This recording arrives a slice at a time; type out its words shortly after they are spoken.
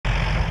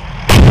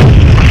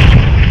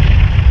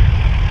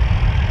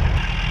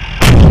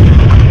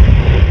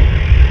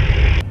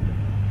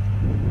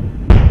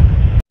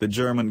the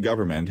German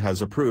government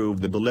has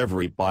approved the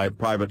delivery by a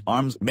private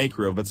arms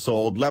maker of its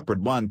old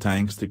Leopard 1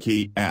 tanks to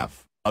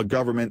Kyiv, a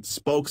government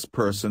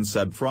spokesperson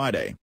said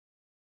Friday.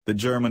 The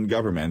German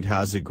government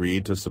has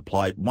agreed to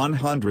supply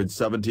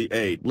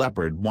 178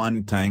 Leopard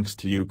 1 tanks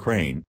to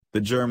Ukraine, the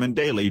German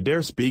daily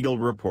Der Spiegel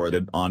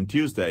reported on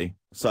Tuesday,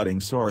 citing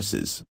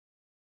sources.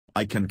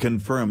 "I can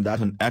confirm that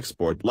an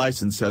export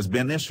license has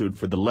been issued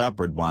for the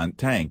Leopard 1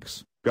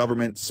 tanks,"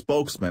 government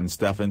spokesman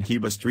Stefan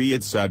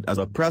Hebestreit said as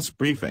a press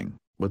briefing,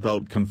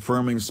 without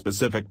confirming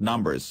specific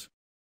numbers.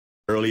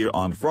 Earlier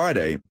on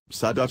Friday,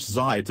 Süddeutsche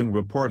Zeitung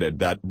reported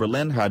that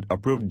Berlin had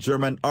approved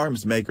German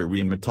arms maker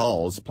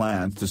Rheinmetall's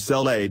plans to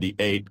sell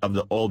 88 of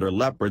the older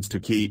Leopards to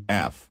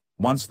Kyiv,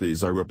 once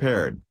these are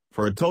repaired,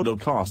 for a total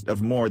cost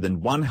of more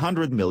than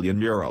 €100 million.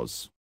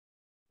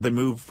 The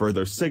move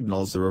further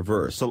signals a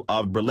reversal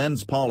of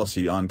Berlin's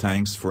policy on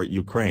tanks for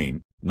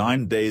Ukraine,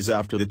 9 days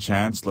after the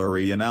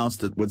Chancellery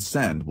announced it would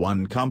send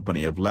one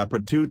company of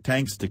Leopard 2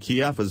 tanks to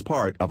Kyiv as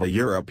part of a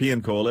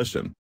European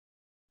coalition.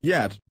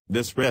 Yet,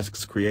 this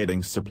risks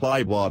creating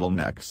supply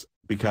bottlenecks,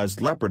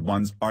 because Leopard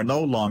 1s are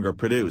no longer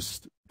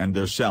produced, and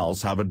their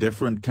shells have a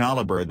different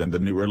caliber than the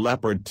newer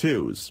Leopard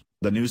 2s,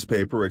 the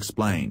newspaper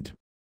explained.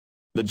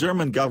 The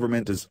German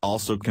government is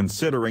also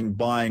considering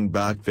buying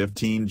back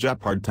 15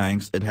 Leopard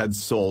tanks it had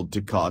sold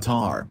to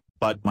Qatar,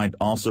 but might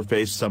also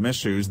face some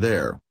issues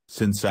there,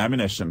 since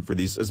ammunition for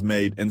these is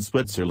made in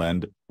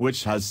Switzerland,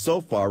 which has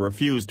so far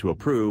refused to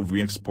approve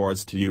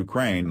re-exports to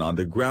Ukraine on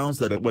the grounds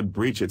that it would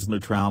breach its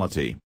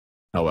neutrality.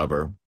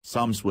 However,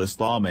 some Swiss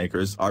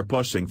lawmakers are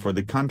pushing for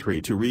the country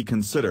to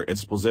reconsider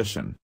its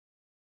position.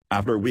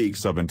 After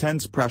weeks of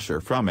intense pressure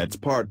from its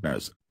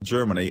partners,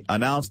 Germany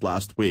announced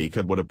last week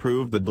it would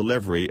approve the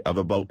delivery of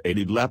about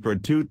 80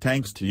 Leopard 2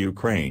 tanks to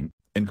Ukraine,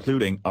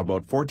 including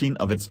about 14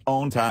 of its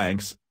own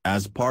tanks,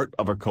 as part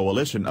of a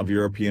coalition of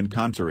European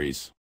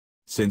countries.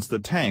 Since the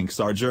tanks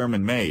are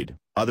German-made,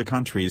 other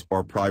countries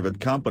or private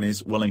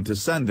companies willing to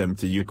send them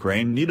to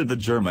Ukraine needed the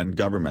German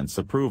government's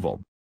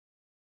approval.